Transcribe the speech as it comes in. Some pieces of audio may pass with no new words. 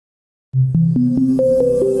By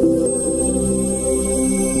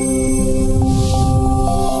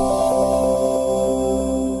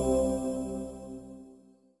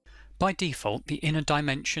default, the inner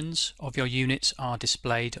dimensions of your units are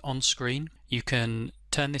displayed on screen. You can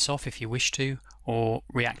turn this off if you wish to, or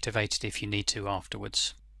reactivate it if you need to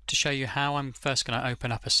afterwards. To show you how, I'm first going to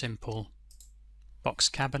open up a simple box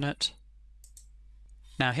cabinet.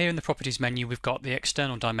 Now here in the Properties menu we've got the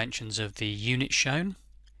external dimensions of the unit shown.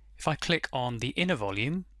 If I click on the inner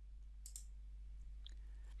volume,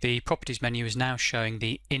 the Properties menu is now showing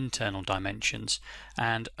the internal dimensions,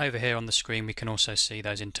 and over here on the screen we can also see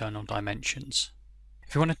those internal dimensions.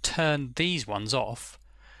 If you want to turn these ones off,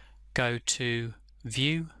 go to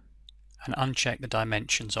View and uncheck the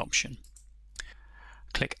Dimensions option.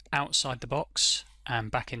 Click outside the box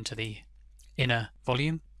and back into the inner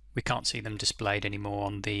volume. We can't see them displayed anymore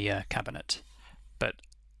on the cabinet, but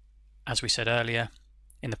as we said earlier,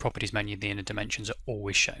 in the Properties menu the inner dimensions are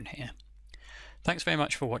always shown here. Thanks very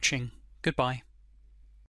much for watching. Goodbye.